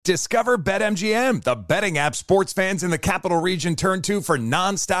Discover BetMGM, the betting app sports fans in the capital region turn to for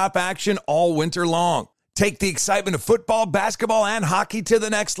nonstop action all winter long. Take the excitement of football, basketball, and hockey to the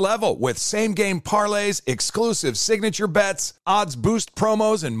next level with same-game parlays, exclusive signature bets, odds boost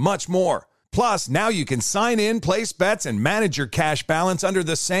promos, and much more. Plus, now you can sign in, place bets, and manage your cash balance under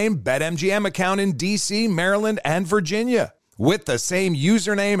the same BetMGM account in D.C., Maryland, and Virginia. With the same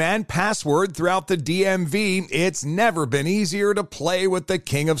username and password throughout the DMV, it's never been easier to play with the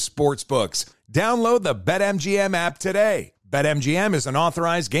king of sportsbooks. Download the BetMGM app today. BetMGM is an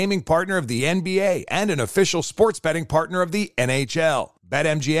authorized gaming partner of the NBA and an official sports betting partner of the NHL.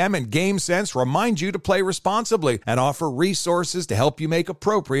 BetMGM and GameSense remind you to play responsibly and offer resources to help you make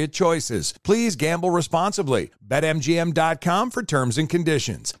appropriate choices. Please gamble responsibly. BetMGM.com for terms and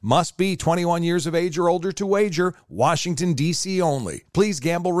conditions. Must be 21 years of age or older to wager. Washington, D.C. only. Please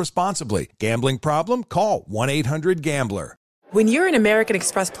gamble responsibly. Gambling problem? Call 1-800-GAMBLER. When you're an American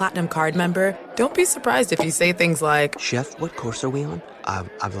Express Platinum card member, don't be surprised if you say things like, "Chef, what course are we on?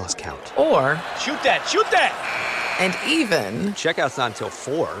 I've lost count." Or, Shoot that! And even, Checkout's not until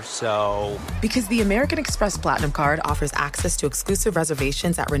 4, so... Because the American Express Platinum Card offers access to exclusive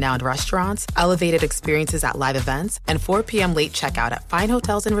reservations at renowned restaurants, elevated experiences at live events, and 4 p.m. late checkout at fine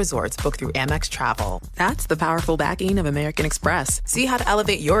hotels and resorts booked through Amex Travel. That's the powerful backing of American Express. See how to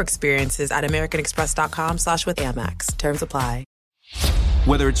elevate your experiences at americanexpress.com/withAmex. Terms apply.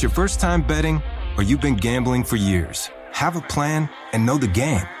 Whether it's your first time betting or you've been gambling for years, have a plan and know the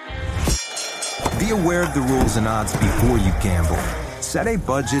game. Be aware of the rules and odds before you gamble. Set a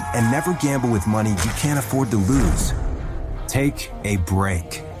budget and never gamble with money you can't afford to lose. Take a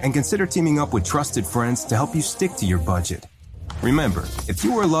break and consider teaming up with trusted friends to help you stick to your budget. Remember, if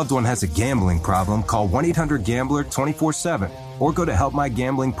you or a loved one has a gambling problem, call 1-800-GAMBLER 24/7 or go to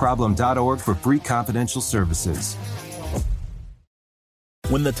helpmygamblingproblem.org for free confidential services.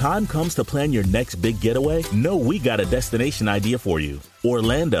 When the time comes to plan your next big getaway, know we got a destination idea for you.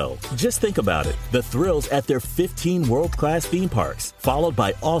 Orlando. Just think about it. The thrills at their 15 world-class theme parks, followed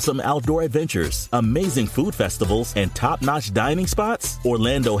by awesome outdoor adventures, amazing food festivals, and top-notch dining spots.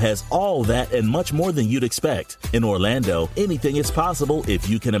 Orlando has all that and much more than you'd expect. In Orlando, anything is possible if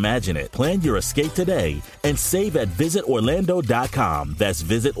you can imagine it. Plan your escape today and save at visitorlando.com. That's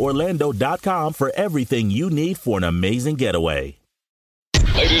visitorlando.com for everything you need for an amazing getaway.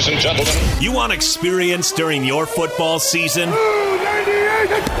 Ladies and gentlemen, you want experience during your football season?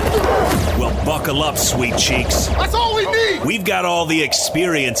 Well, buckle up, sweet cheeks. that's all we need! We've got all the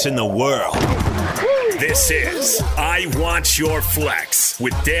experience in the world. This is I Want Your Flex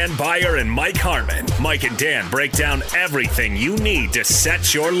with Dan Beyer and Mike Harmon. Mike and Dan break down everything you need to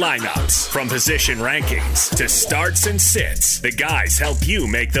set your lineups. From position rankings to starts and sits, the guys help you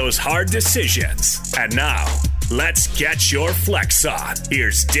make those hard decisions. And now, let's get your flex on.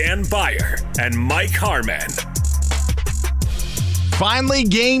 Here's Dan Beyer and Mike Harmon. Finally,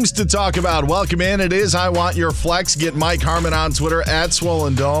 games to talk about. Welcome in. It is I Want Your Flex. Get Mike Harmon on Twitter at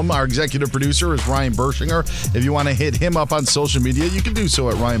Swollen Dome. Our executive producer is Ryan Bershinger. If you want to hit him up on social media, you can do so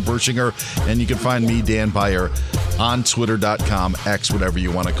at Ryan Bershinger. And you can find me, Dan Beyer, on Twitter.com, X, whatever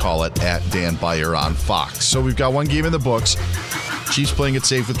you want to call it, at Dan Beyer on Fox. So we've got one game in the books. Chiefs playing it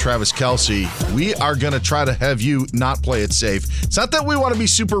safe with Travis Kelce. We are going to try to have you not play it safe. It's not that we want to be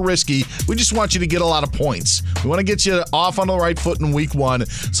super risky. We just want you to get a lot of points. We want to get you off on the right foot in week one.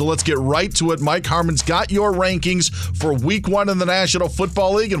 So let's get right to it. Mike Harmon's got your rankings for week one in the National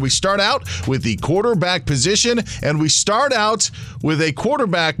Football League. And we start out with the quarterback position. And we start out with a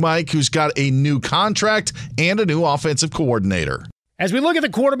quarterback, Mike, who's got a new contract and a new offensive coordinator. As we look at the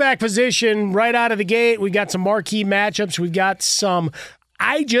quarterback position right out of the gate, we've got some marquee matchups. We've got some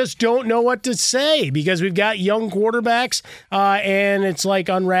I just don't know what to say because we've got young quarterbacks, and it's like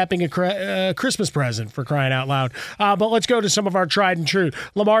unwrapping a Christmas present, for crying out loud. But let's go to some of our tried and true.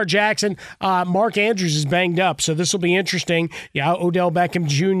 Lamar Jackson, Mark Andrews is banged up, so this will be interesting. Yeah, Odell Beckham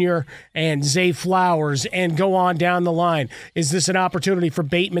Jr. and Zay Flowers, and go on down the line. Is this an opportunity for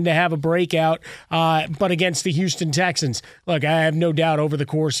Bateman to have a breakout, but against the Houston Texans? Look, I have no doubt over the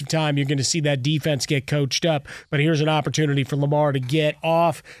course of time you're going to see that defense get coached up, but here's an opportunity for Lamar to get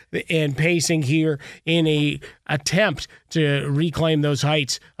off and pacing here in a attempt to reclaim those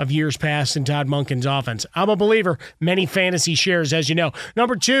heights of years past in Todd Monken's offense. I'm a believer. Many fantasy shares, as you know.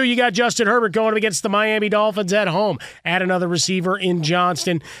 Number 2, you got Justin Herbert going up against the Miami Dolphins at home. Add another receiver in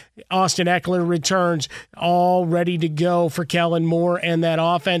Johnston. Austin Eckler returns, all ready to go for Kellen Moore and that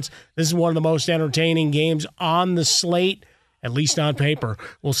offense. This is one of the most entertaining games on the slate, at least on paper.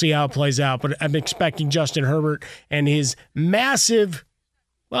 We'll see how it plays out, but I'm expecting Justin Herbert and his massive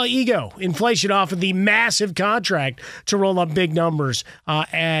Well, ego, inflation off of the massive contract to roll up big numbers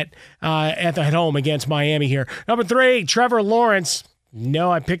at home against Miami here. Number 3, Trevor Lawrence.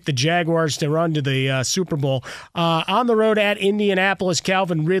 No, I picked the Jaguars to run to the Super Bowl. On the road at Indianapolis,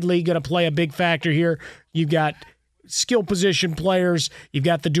 Calvin Ridley going to play a big factor here. You've got skill position players. You've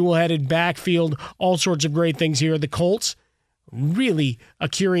got the dual-headed backfield, all sorts of great things here. The Colts, really a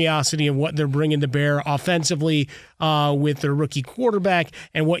curiosity of what they're bringing to bear offensively with their rookie quarterback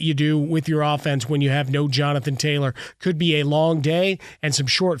and what you do with your offense when you have no Jonathan Taylor. Could be a long day and some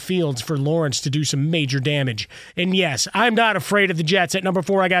short fields for Lawrence to do some major damage. And yes, I'm not afraid of the Jets. At number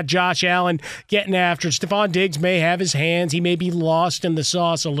 4, I got Josh Allen getting after it. Stephon Diggs may have his hands. He may be lost in the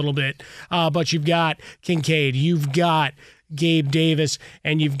sauce a little bit. But you've got Kincaid. You've got Gabe Davis,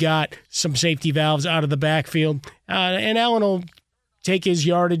 and you've got some safety valves out of the backfield. And Allen will take his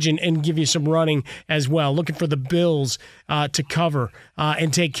yardage and give you some running as well. Looking for the Bills to cover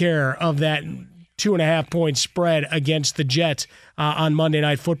and take care of that 2.5-point spread against the Jets on Monday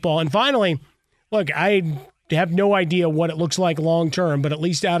Night Football. And finally, look, I have no idea what it looks like long term, but at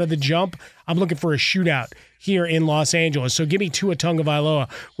least out of the jump, I'm looking for a shootout here in Los Angeles. So give me Tua Tagovailoa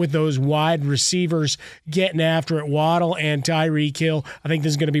with those wide receivers getting after it, Waddle and Tyreek Hill. I think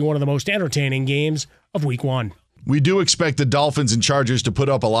this is going to be one of the most entertaining games of Week 1. We do expect the Dolphins and Chargers to put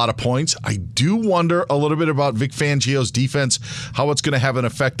up a lot of points. I do wonder a little bit about Vic Fangio's defense, how it's going to have an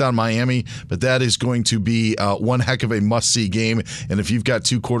effect on Miami, but that is going to be one heck of a must-see game. And if you've got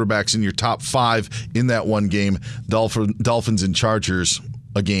 2 quarterbacks in your top 5 in that one game, Dolphins and Chargers,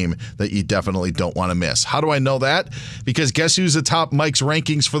 a game that you definitely don't want to miss. How do I know that? Because guess who's atop Mike's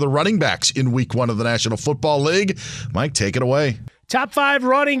rankings for the running backs in Week 1 of the National Football League? Mike, take it away. Top 5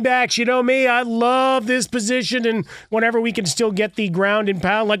 running backs. You know me, I love this position, and whenever we can still get the ground and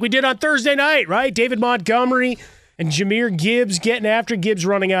pound like we did on Thursday night, right? David Montgomery and Jahmyr Gibbs getting after. Gibbs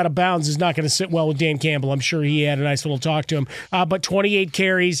running out of bounds is not going to sit well with Dan Campbell. I'm sure he had a nice little talk to him. But 28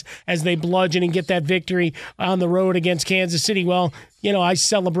 carries as they bludgeon and get that victory on the road against Kansas City. Well, you know, I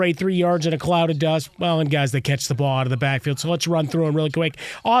celebrate 3 yards in a cloud of dust. Well, and guys, they catch the ball out of the backfield. So let's run through them really quick.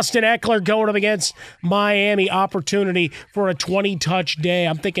 Austin Eckler going up against Miami. Opportunity for a 20-touch day.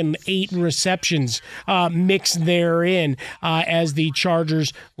 I'm thinking 8 receptions mixed therein as the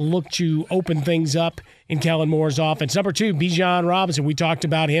Chargers look to open things up in Kellen Moore's offense. Number 2, Bijan Robinson. We talked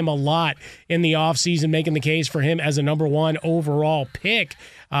about him a lot in the offseason, making the case for him as a number 1 overall pick.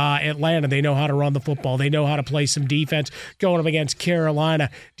 Atlanta, they know how to run the football. They know how to play some defense. Going up against Carolina.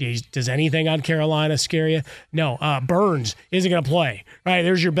 Does anything on Carolina scare you? No. Burns isn't going to play. Right,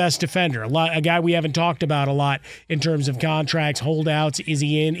 there's your best defender. A guy we haven't talked about a lot in terms of contracts, holdouts. Is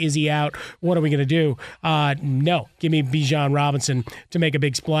he in? Is he out? What are we going to do? No. Give me Bijan Robinson to make a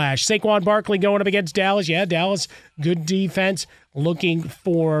big splash. Saquon Barkley going up against Dallas. Yeah, Dallas, good defense. Looking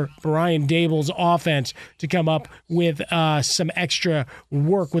for Brian Daboll's offense to come up with some extra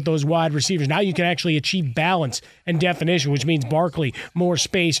work with those wide receivers. Now you can actually achieve balance and definition, which means Barkley, more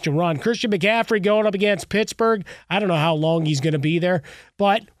space to run. Christian McCaffrey going up against Pittsburgh. I don't know how long he's going to be there,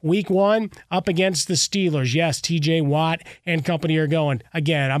 but Week 1 up against the Steelers. Yes, TJ Watt and company are going.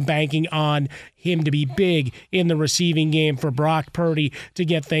 Again, I'm banking on him to be big in the receiving game for Brock Purdy to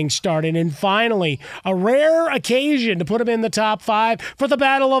get things started. And finally, a rare occasion to put him in the top 5 for the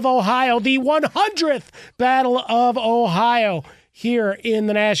Battle of Ohio, the 100th Battle of Ohio here in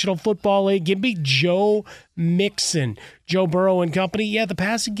the National Football League. Give me Joe Mixon. Joe Burrow and company. Yeah, the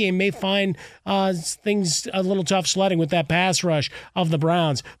passing game may find things a little tough sledding with that pass rush of the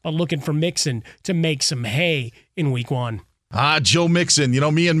Browns, but looking for Mixon to make some hay in Week 1. Joe Mixon. You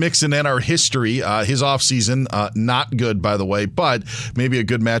know, me and Mixon and our history. His offseason, not good, by the way, but maybe a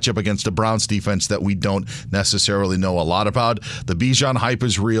good matchup against a Browns defense that we don't necessarily know a lot about. The Bijan hype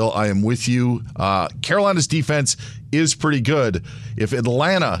is real. I am with you. Carolina's defense is pretty good. If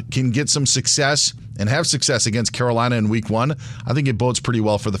Atlanta can get some success and have success against Carolina in Week 1, I think it bodes pretty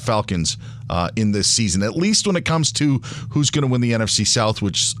well for the Falcons in this season, at least when it comes to who's going to win the NFC South,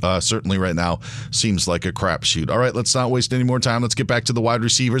 which certainly right now seems like a crapshoot. All right, let's not waste any more time. Let's get back to the wide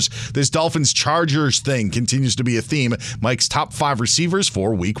receivers. This Dolphins-Chargers thing continues to be a theme. Mike's top 5 receivers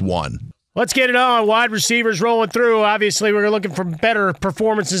for Week 1. Let's get it on. Wide receivers rolling through. Obviously, we're looking for better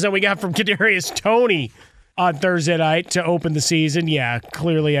performances than we got from Kadarius Toney on Thursday night to open the season. Yeah,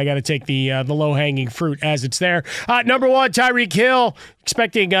 clearly I got to take the low-hanging fruit as it's there. Number 1, Tyreek Hill,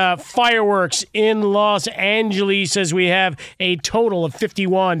 expecting fireworks in Los Angeles as we have a total of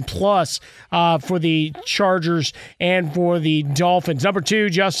 51+ for the Chargers and for the Dolphins. Number 2,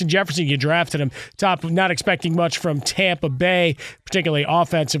 Justin Jefferson. You drafted him. Top, not expecting much from Tampa Bay, particularly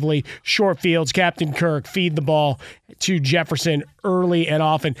offensively. Short fields, Captain Kirk, feed the ball to Jefferson early and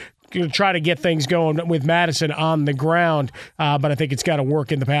often. Going to try to get things going with Madison on the ground, but I think it's got to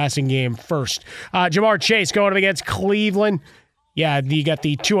work in the passing game first. Jamar Chase going up against Cleveland. Yeah, you got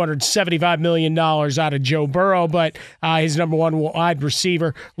the $275 million out of Joe Burrow, but his number 1 wide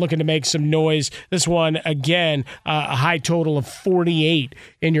receiver looking to make some noise. This one, again, a high total of 48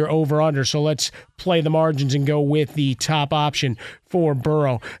 in your over-under. So let's play the margins and go with the top option for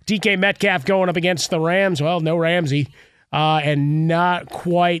Burrow. DK Metcalf going up against the Rams. Well, no Ramsey. And not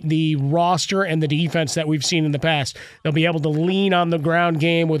quite the roster and the defense that we've seen in the past. They'll be able to lean on the ground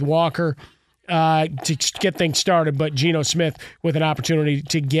game with Walker to get things started, but Geno Smith with an opportunity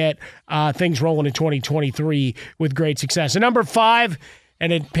to get things rolling in 2023 with great success. And number 5,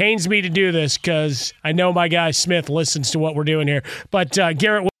 and it pains me to do this because I know my guy Smith listens to what we're doing here, but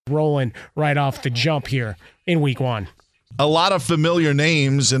Garrett Wilson rolling right off the jump here in week 1. A lot of familiar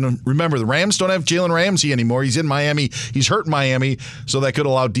names, and remember, the Rams don't have Jalen Ramsey anymore. He's in Miami. He's hurt in Miami, so that could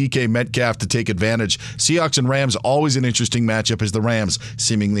allow DK Metcalf to take advantage. Seahawks and Rams, always an interesting matchup as the Rams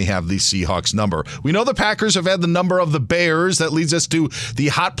seemingly have the Seahawks number. We know the Packers have had the number of the Bears. That leads us to the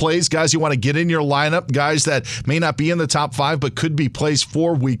hot plays, guys you want to get in your lineup, guys that may not be in the top 5 but could be plays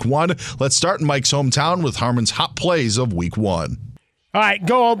for week 1. Let's start in Mike's hometown with Harmon's hot plays of week 1. All right,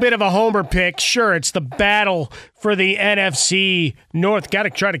 go a bit of a homer pick. Sure, it's the battle for the NFC North. Got to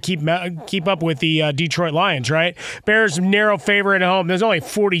try to keep up with the Detroit Lions, right? Bears narrow favorite at home. There's only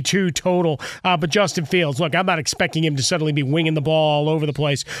 42 total, but Justin Fields, look, I'm not expecting him to suddenly be winging the ball all over the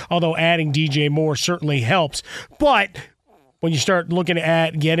place, although adding DJ Moore certainly helps. But when you start looking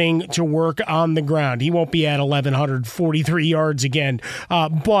at getting to work on the ground, he won't be at 1,143 yards again,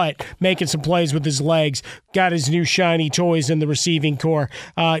 but making some plays with his legs, got his new shiny toys in the receiving core.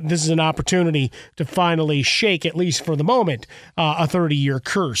 This is an opportunity to finally shake, at least for the moment, a 30-year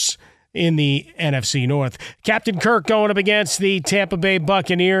curse in the NFC North. Captain Kirk going up against the Tampa Bay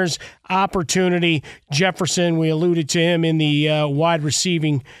Buccaneers. Opportunity. Jefferson, we alluded to him in the wide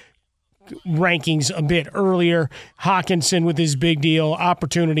receiving rankings a bit earlier. Hawkinson with his big deal,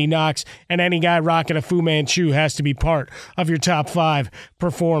 opportunity knocks, and any guy rocking a Fu Manchu has to be part of your top 5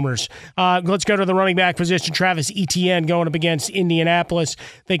 performers. Let's go to the running back position. Travis Etienne going up against Indianapolis.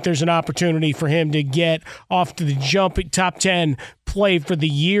 I think there's an opportunity for him to get off to the jump at top 10 play for the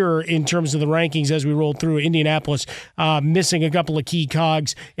year in terms of the rankings as we roll through. Indianapolis missing a couple of key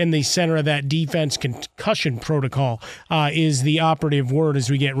cogs in the center of that defense. Concussion protocol is the operative word as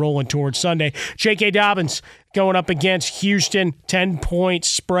we get rolling towards Sunday. J.K. Dobbins going up against Houston, 10-point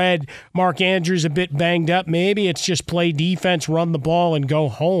spread. Mark Andrews a bit banged up. Maybe it's just play defense, run the ball, and go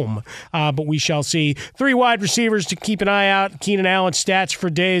home. But we shall see. 3 wide receivers to keep an eye out. Keenan Allen stats for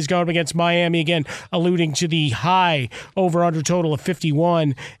days going up against Miami. Again, alluding to the high over-under total of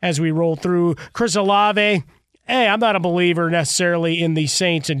 51 as we roll through. Chris Olave, I'm not a believer necessarily in the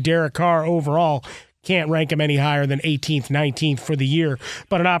Saints and Derek Carr overall. Can't rank him any higher than 18th, 19th for the year,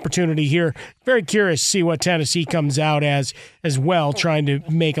 but an opportunity here. Very curious to see what Tennessee comes out as well, trying to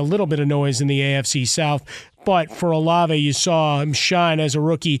make a little bit of noise in the AFC South. But for Olave, you saw him shine as a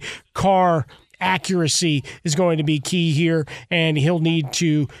rookie. Carr accuracy is going to be key here, and he'll need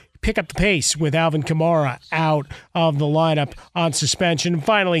to pick up the pace with Alvin Kamara out of the lineup on suspension. And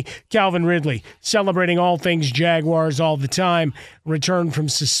finally, Calvin Ridley, celebrating all things Jaguars all the time, returned from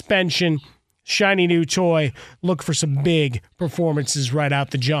suspension. Shiny new toy. Look for some big performances right out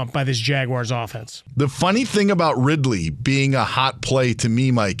the jump by this Jaguars offense. The funny thing about Ridley being a hot play to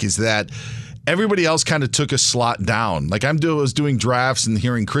me, Mike, is that everybody else kind of took a slot down. Like was doing drafts and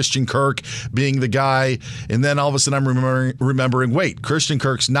hearing Christian Kirk being the guy, and then all of a sudden I'm remembering, wait, Christian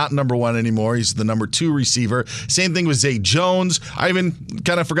Kirk's not number 1 anymore. He's the number 2 receiver. Same thing with Zay Jones. I even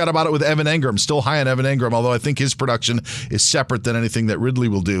kind of forgot about it with Evan Engram. Still high on Evan Engram, although I think his production is separate than anything that Ridley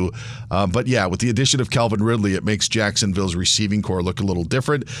will do. But yeah, with the addition of Calvin Ridley, it makes Jacksonville's receiving core look a little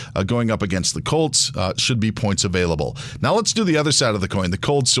different. Going up against the Colts, should be points available. Now let's do the other side of the coin, the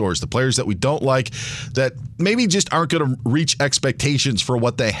cold sores, the players that we don't like, that maybe just aren't going to reach expectations for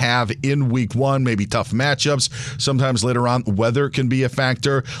what they have in week 1, maybe tough matchups. Sometimes later on, weather can be a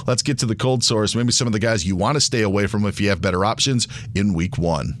factor. Let's get to the cold sores, maybe some of the guys you want to stay away from if you have better options in week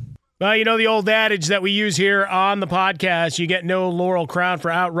 1. Well, you know the old adage that we use here on the podcast, you get no laurel crown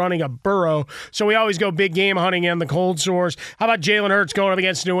for outrunning a burro. So we always go big game hunting in the cold sores. How about Jalen Hurts going up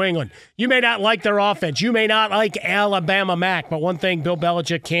against New England? You may not like their offense. You may not like Alabama Mac, but one thing Bill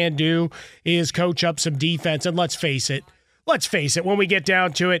Belichick can do is coach up some defense. And let's face it, when we get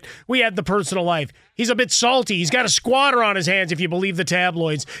down to it, we had the personal life. He's a bit salty. He's got a squatter on his hands, if you believe the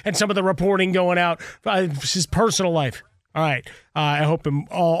tabloids and some of the reporting going out. His personal life. All right. I hope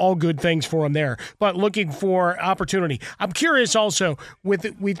all good things for him there. But looking for opportunity. I'm curious also,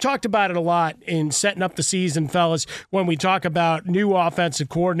 we've talked about it a lot in setting up the season, fellas, when we talk about new offensive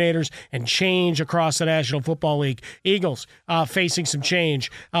coordinators and change across the National Football League. Eagles facing some change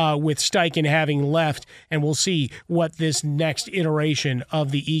with Steichen having left, and we'll see what this next iteration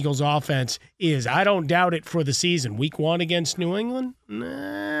of the Eagles offense is. I don't doubt it for the season. Week 1 against New England?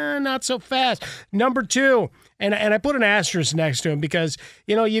 Nah, not so fast. Number 2, and I put an asterisk next to him because,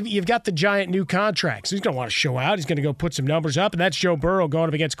 you know, you've got the giant new contracts. He's going to want to show out. He's going to go put some numbers up, and that's Joe Burrow going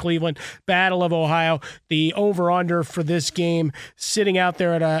up against Cleveland. Battle of Ohio. The over-under for this game sitting out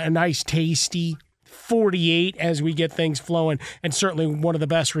there at a nice, tasty 48 as we get things flowing, and certainly one of the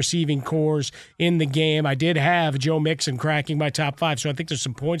best receiving cores in the game. I did have Joe Mixon cracking my top 5, so I think there's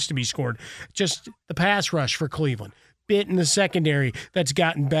some points to be scored. Just the pass rush for Cleveland. Bit in the secondary that's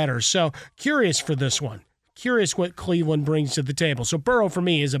gotten better. So curious for this one. Curious what Cleveland brings to the table. So Burrow, for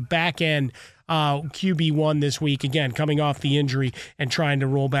me, is a back-end QB1 this week, again, coming off the injury and trying to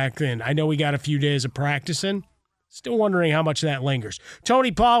roll back in. I know we got a few days of practicing. Still wondering how much that lingers.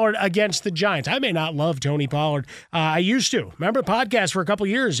 Tony Pollard against the Giants. I may not love Tony Pollard. I used to. Remember the podcast for a couple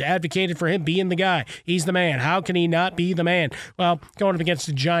years, advocated for him being the guy. He's the man. How can he not be the man? Well, going up against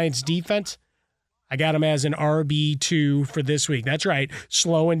the Giants defense, I got him as an RB2 for this week. That's right,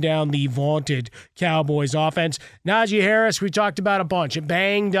 slowing down the vaunted Cowboys offense. Najee Harris, we talked about a bunch. It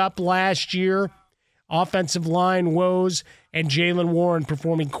banged up last year. Offensive line woes, and Jaylen Warren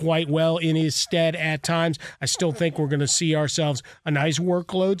performing quite well in his stead at times. I still think we're going to see ourselves a nice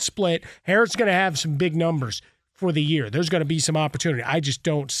workload split. Harris is going to have some big numbers for the year. There's going to be some opportunity. I just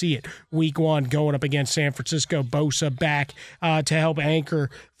don't see it. Week 1 going up against San Francisco. Bosa back to help anchor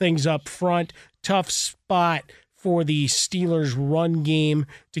things up front. Tough spot for the Steelers' run game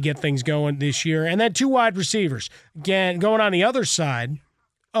to get things going this year. And then 2 wide receivers. Again, going on the other side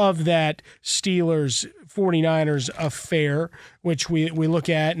of that Steelers-49ers affair, which we look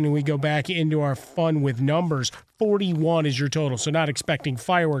at and we go back into our fun with numbers. 41 is your total, so not expecting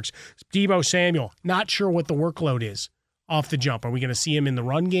fireworks. Deebo Samuel, not sure what the workload is off the jump. Are we going to see him in the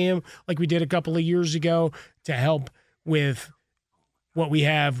run game like we did a couple of years ago to help with what we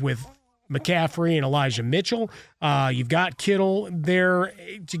have with McCaffrey and Elijah Mitchell? You've got Kittle there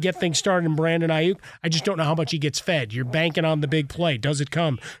to get things started in Brandon Ayuk. I just don't know how much he gets fed. You're banking on the big play. Does it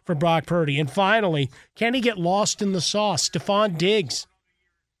come for Brock Purdy? And finally, can he get lost in the sauce? Stephon Diggs.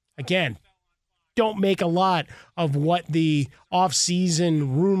 Again, don't make a lot of what the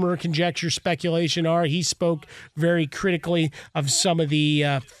offseason rumor, conjecture, speculation are. He spoke very critically of some of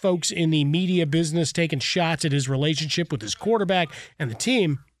the folks in the media business taking shots at his relationship with his quarterback and the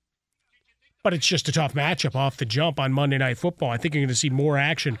team. But it's just a tough matchup off the jump on Monday Night Football. I think you're going to see more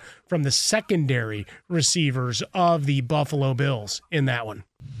action from the secondary receivers of the Buffalo Bills in that one.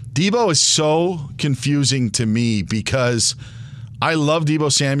 Deebo is so confusing to me because I love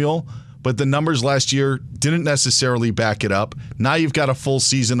Deebo Samuel, but the numbers last year didn't necessarily back it up. Now you've got a full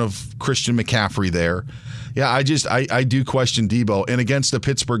season of Christian McCaffrey there. Yeah, I do question Deebo. And against the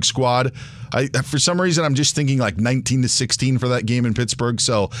Pittsburgh squad, for some reason, I'm just thinking like 19-16 for that game in Pittsburgh.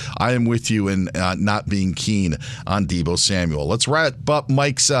 So I am with you in not being keen on Deebo Samuel. Let's wrap up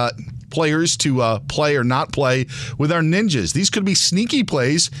Mike's players to play or not play with our ninjas. These could be sneaky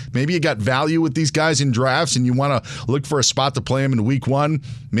plays. Maybe you got value with these guys in drafts and you want to look for a spot to play them in week 1.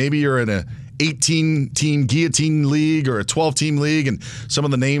 Maybe you're in a 18-team guillotine league or a 12-team league, and some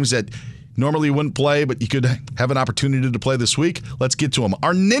of the names that normally you wouldn't play, but you could have an opportunity to play this week. Let's get to them.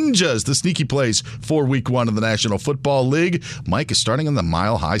 Our ninjas, the sneaky plays for week 1 of the National Football League. Mike is starting in the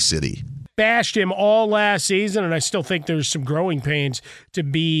Mile High City. Bashed him all last season, and I still think there's some growing pains to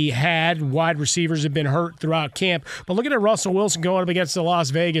be had. Wide receivers have been hurt throughout camp. But look at Russell Wilson going up against the Las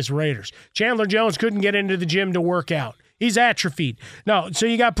Vegas Raiders. Chandler Jones couldn't get into the gym to work out. He's atrophied. No, so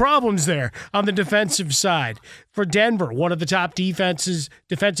you got problems there on the defensive side. For Denver, one of the top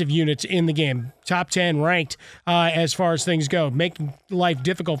defensive units in the game, top 10 ranked as far as things go, making life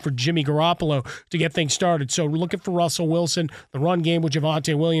difficult for Jimmy Garoppolo to get things started. So we're looking for Russell Wilson, the run game with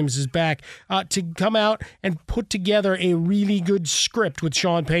Javonte Williams is back, to come out and put together a really good script with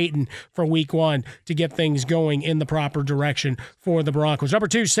Sean Payton for week 1 to get things going in the proper direction for the Broncos. Number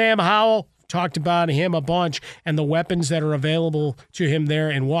 2, Sam Howell. Talked about him a bunch and the weapons that are available to him there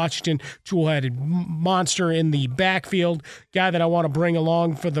in Washington. Tool-headed monster in the backfield. Guy that I want to bring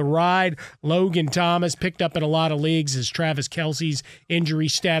along for the ride. Logan Thomas, picked up in a lot of leagues as Travis Kelce's injury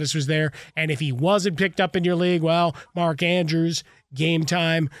status was there. And if he wasn't picked up in your league, well, Mark Andrews, game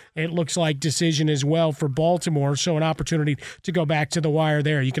time, it looks like decision as well for Baltimore. So an opportunity to go back to the wire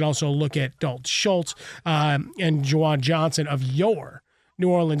there. You can also look at Dalton Schultz and Juwan Johnson of your New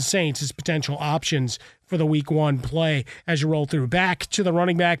Orleans Saints as potential options for the week 1 play as you roll through. Back to the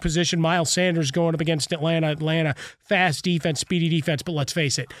running back position, Miles Sanders going up against Atlanta. Atlanta, fast defense, speedy defense, but let's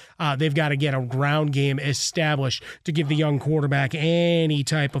face it, they've got to get a ground game established to give the young quarterback any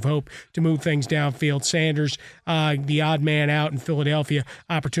type of hope to move things downfield. Sanders, the odd man out in Philadelphia,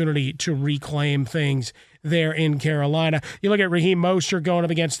 opportunity to reclaim things there in Carolina. You look at Raheem Mostert going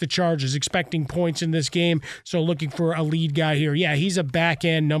up against the Chargers, expecting points in this game, so looking for a lead guy here. Yeah, he's a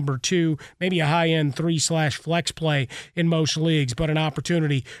back-end number 2, maybe a high-end 3/flex play in most leagues, but an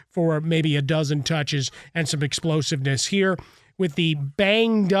opportunity for maybe a dozen touches and some explosiveness here with the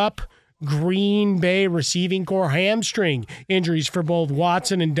banged-up Green Bay receiving core. Hamstring injuries for both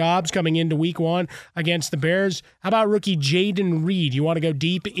Watson and Dobbs coming into week 1 against the Bears. How about rookie Jaden Reed? You want to go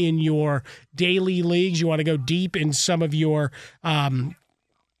deep in your daily leagues? You want to go deep in some of your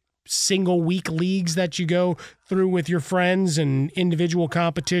single week leagues that you go through with your friends and individual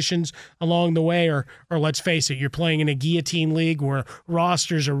competitions along the way, or let's face it, you're playing in a guillotine league where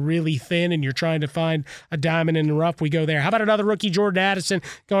rosters are really thin and you're trying to find a diamond in the rough, we go there. How about another rookie, Jordan Addison,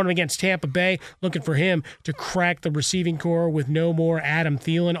 going against Tampa Bay, looking for him to crack the receiving core with no more Adam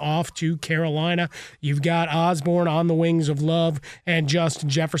Thielen off to Carolina. You've got Osborne on the wings of Love and Justin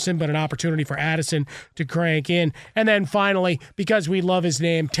Jefferson, but an opportunity for Addison to crank in. And then finally, because we love his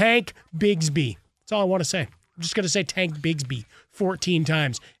name, Tank Bigsby. That's all I want to say. I'm just going to say Tank Bigsby 14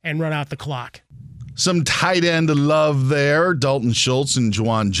 times and run out the clock. Some tight end love there. Dalton Schultz and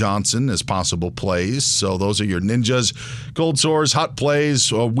Juwan Johnson as possible plays. So those are your ninjas, cold sores, hot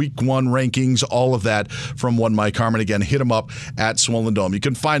plays, week 1 rankings, all of that from one Mike Harmon. Again, hit him up at Swollen Dome. You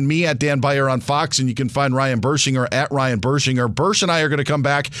can find me at Dan Beyer on Fox, and you can find Ryan Bershinger at Ryan Bershinger. Bersh and I are going to come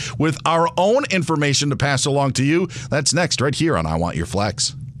back with our own information to pass along to you. That's next right here on I Want Your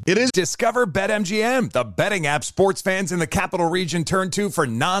Flex. It is Discover BetMGM, the betting app sports fans in the capital region turn to for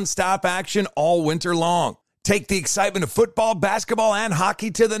nonstop action all winter long. Take the excitement of football, basketball, and hockey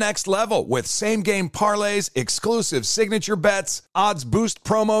to the next level with same-game parlays, exclusive signature bets, odds boost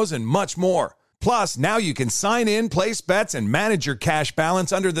promos, and much more. Plus, now you can sign in, place bets, and manage your cash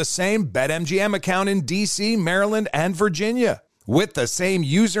balance under the same BetMGM account in D.C., Maryland, and Virginia. With the same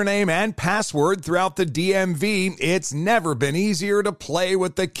username and password throughout the DMV, it's never been easier to play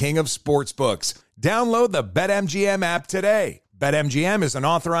with the king of sportsbooks. Download the BetMGM app today. BetMGM is an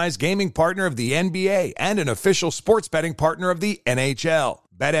authorized gaming partner of the NBA and an official sports betting partner of the NHL.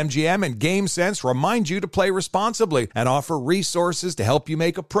 BetMGM and GameSense remind you to play responsibly and offer resources to help you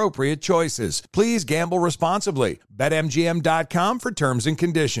make appropriate choices. Please gamble responsibly. BetMGM.com for terms and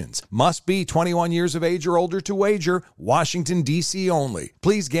conditions. Must be 21 years of age or older to wager. Washington, D.C. only.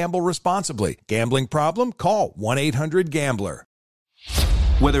 Please gamble responsibly. Gambling problem? Call 1-800-GAMBLER.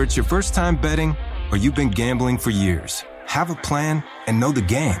 Whether it's your first time betting or you've been gambling for years, have a plan and know the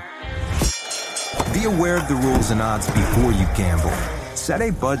game. Be aware of the rules and odds before you gamble. Set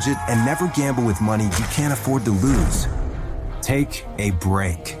a budget and never gamble with money you can't afford to lose. Take a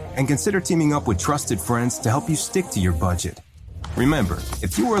break and consider teaming up with trusted friends to help you stick to your budget. Remember,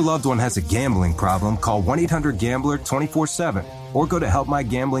 if you or a loved one has a gambling problem, call 1-800-GAMBLER 24/7 or go to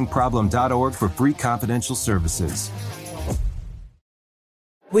helpmygamblingproblem.org for free confidential services.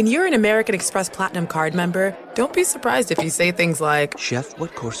 When you're an American Express Platinum Card member, don't be surprised if you say things like, Chef,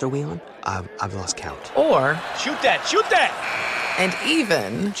 what course are we on? I've lost count. Or, Shoot that! And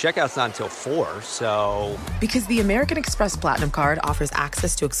even, Checkout's not until 4, so... Because the American Express Platinum Card offers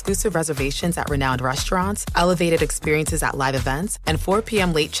access to exclusive reservations at renowned restaurants, elevated experiences at live events, and 4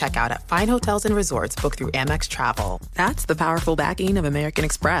 p.m. late checkout at fine hotels and resorts booked through Amex Travel. That's the powerful backing of American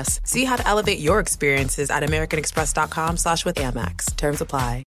Express. See how to elevate your experiences at americanexpress.com/withAmex. Terms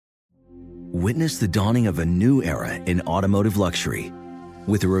apply. Witness the dawning of a new era in automotive luxury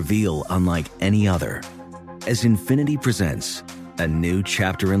with a reveal unlike any other as Infiniti presents a new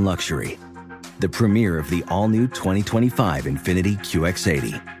chapter in luxury, the premiere of the all-new 2025 Infiniti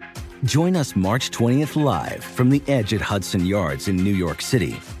QX80. Join us March 20th live from the Edge at Hudson Yards in New York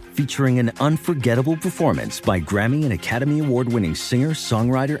City, featuring an unforgettable performance by Grammy and Academy Award-winning singer,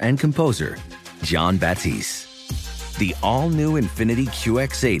 songwriter, and composer, Jon Batiste. The all-new Infiniti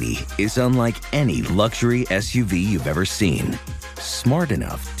QX80 is unlike any luxury SUV you've ever seen. Smart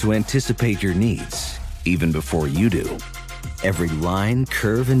enough to anticipate your needs, even before you do. Every line,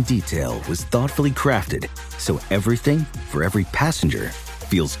 curve, and detail was thoughtfully crafted, so everything for every passenger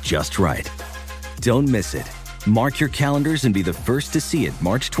feels just right. Don't miss it. Mark your calendars and be the first to see it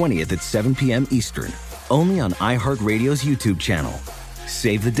March 20th at 7 p.m. Eastern, only on iHeartRadio's YouTube channel.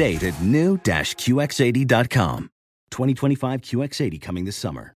 Save the date at new-QX80.com. 2025 QX80 coming this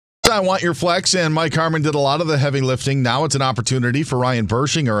summer. I Want Your Flex, and Mike Harmon did a lot of the heavy lifting. Now it's an opportunity for Ryan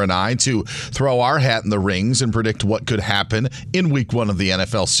Bershinger and I to throw our hat in the rings and predict what could happen in week 1 of the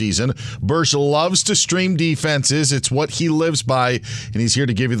NFL season. Bersh loves to stream defenses. It's what he lives by, and he's here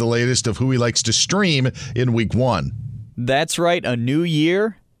to give you the latest of who he likes to stream in week 1. That's right, a new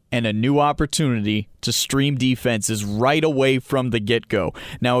year and a new opportunity to stream defenses right away from the get-go.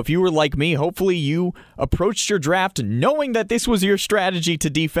 Now, if you were like me, hopefully you approached your draft knowing that this was your strategy to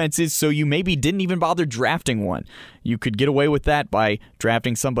defenses, so you maybe didn't even bother drafting one. You could get away with that by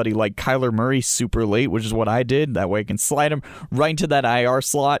drafting somebody like Kyler Murray super late, which is what I did. That way I can slide him right into that IR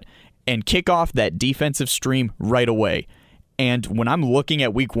slot and kick off that defensive stream right away. And when I'm looking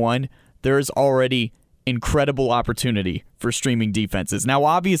at week 1, there is already incredible opportunity for streaming defenses. Now,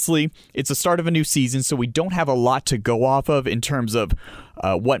 obviously, it's the start of a new season, so we don't have a lot to go off of in terms of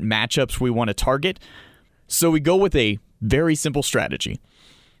what matchups we want to target. So we go with a very simple strategy.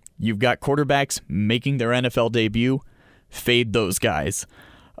 You've got quarterbacks making their NFL debut. Fade those guys.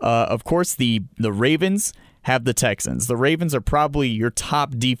 Of course, the Ravens have the Texans. The Ravens are probably your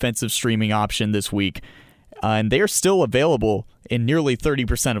top defensive streaming option this week, and they are still available in nearly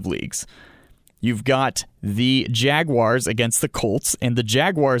 30% of leagues. You've got the Jaguars against the Colts, and the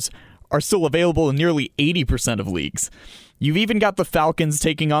Jaguars are still available in nearly 80% of leagues. You've even got the Falcons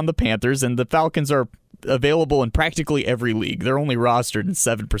taking on the Panthers, and the Falcons are available in practically every league. They're only rostered in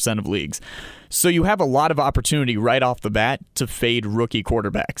 7% of leagues. So you have a lot of opportunity right off the bat to fade rookie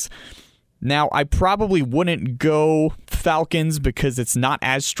quarterbacks. Now, I probably wouldn't go Falcons because it's not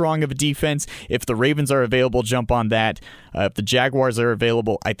as strong of a defense. If the Ravens are available, jump on that. If the Jaguars are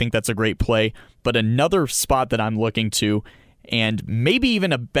available, I think that's a great play. But another spot that I'm looking to, and maybe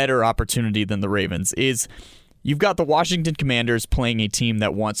even a better opportunity than the Ravens, is you've got the Washington Commanders playing a team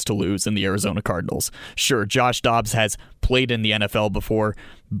that wants to lose in the Arizona Cardinals. Sure, Josh Dobbs has played in the NFL before,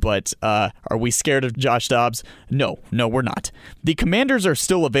 but are we scared of Josh Dobbs? No, we're not. The Commanders are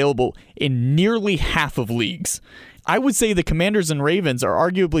still available in nearly half of leagues. I would say the Commanders and Ravens are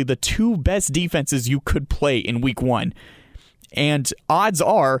arguably the two best defenses you could play in week 1. And odds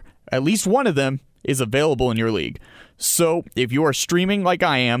are at least one of them is available in your league. So if you are streaming like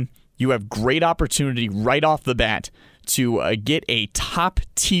I am, you have great opportunity right off the bat to get a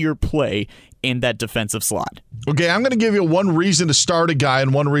top-tier play in that defensive slot. Okay, I'm going to give you one reason to start a guy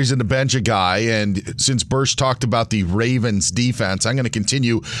and one reason to bench a guy. And since Bersh talked about the Ravens defense, I'm going to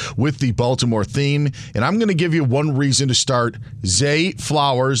continue with the Baltimore theme. And I'm going to give you one reason to start Zay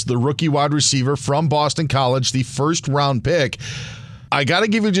Flowers, the rookie wide receiver from Boston College, the first-round pick. I got to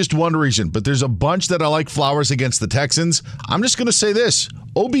give you just one reason, but there's a bunch that I like Flowers against the Texans. I'm just going to say this.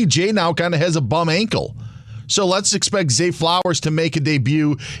 OBJ now kind of has a bum ankle. So let's expect Zay Flowers to make a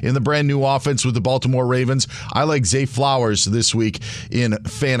debut in the brand new offense with the Baltimore Ravens. I like Zay Flowers this week in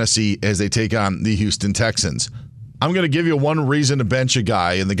fantasy as they take on the Houston Texans. I'm going to give you one reason to bench a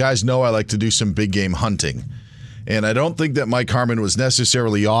guy, and the guys know I like to do some big game hunting. And I don't think that Mike Harmon was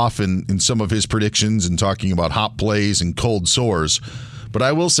necessarily off in some of his predictions and talking about hot plays and cold sores. But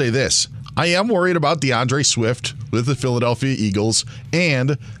I will say this. I am worried about DeAndre Swift with the Philadelphia Eagles,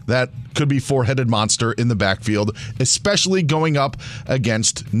 and that could be four-headed monster in the backfield, especially going up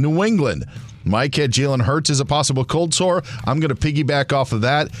against New England. Mike had Jalen Hurts as a possible cold sore. I'm going to piggyback off of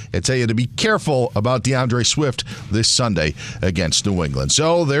that and tell you to be careful about DeAndre Swift this Sunday against New England.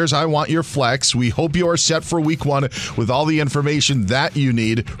 So there's I Want Your Flex. We hope you are set for week 1 with all the information that you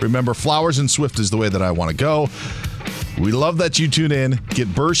need. Remember, Flowers and Swift is the way that I want to go. We love that you tune in. Get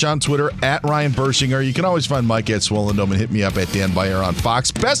Bersh on Twitter at Ryan Bershinger. You can always find Mike at Swollen Dome and hit me up at Dan Beyer on Fox.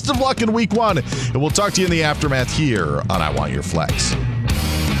 Best of luck in week 1, and we'll talk to you in the aftermath here on I Want Your Flex.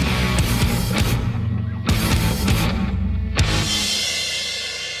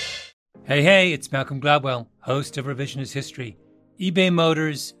 Hey, it's Malcolm Gladwell, host of Revisionist History. eBay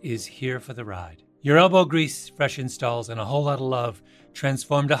Motors is here for the ride. Your elbow grease, fresh installs, and a whole lot of love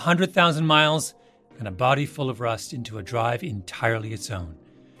transformed 100,000 miles and a body full of rust into a drive entirely its own.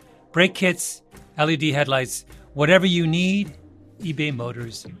 Brake kits, LED headlights, whatever you need, eBay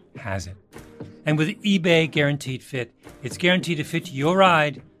Motors has it. And with eBay Guaranteed Fit, it's guaranteed to fit your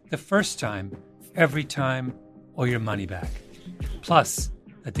ride the first time, every time, or your money back. Plus,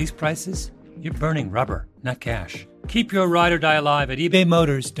 at these prices, you're burning rubber, not cash. Keep your ride or die alive at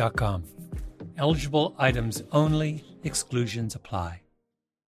ebaymotors.com. Eligible items only. Exclusions apply.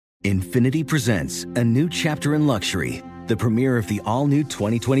 Infiniti presents a new chapter in luxury, the premiere of the all-new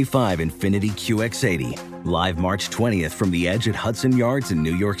 2025 Infiniti QX80, live March 20th from the Edge at Hudson Yards in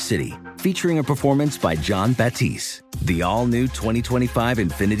New York City, featuring a performance by Jon Batiste. The all-new 2025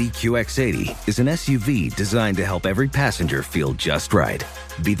 Infiniti QX80 is an SUV designed to help every passenger feel just right.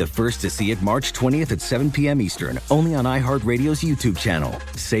 Be the first to see it March 20th at 7 p.m. Eastern, only on iHeartRadio's YouTube channel.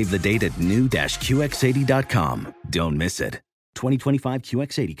 Save the date at new-QX80.com. Don't miss it. 2025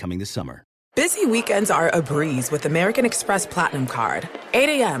 QX80 coming this summer. Busy weekends are a breeze with American Express Platinum Card. 8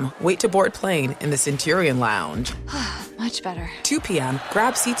 a.m., wait to board plane in the Centurion Lounge. Much better. 2 p.m.,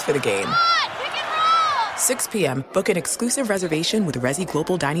 grab seats for the game. 6 p.m., book an exclusive reservation with Resy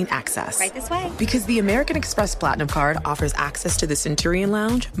Global Dining Access. Right this way. Because the American Express Platinum Card offers access to the Centurion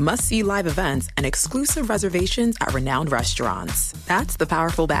Lounge, must-see live events, and exclusive reservations at renowned restaurants. That's the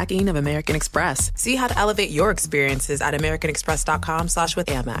powerful backing of American Express. See how to elevate your experiences at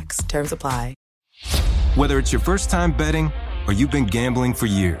americanexpress.com/withAmex. Terms apply. Whether it's your first time betting or you've been gambling for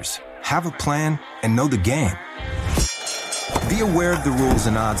years, have a plan and know the game. Be aware of the rules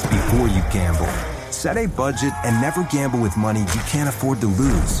and odds before you gamble. Set a budget and never gamble with money you can't afford to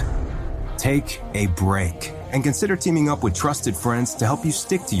lose. Take a break and consider teaming up with trusted friends to help you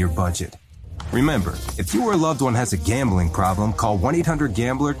stick to your budget. Remember, if you or a loved one has a gambling problem, call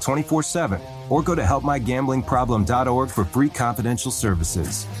 1-800-GAMBLER 24/7 or go to helpmygamblingproblem.org for free confidential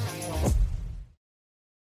services.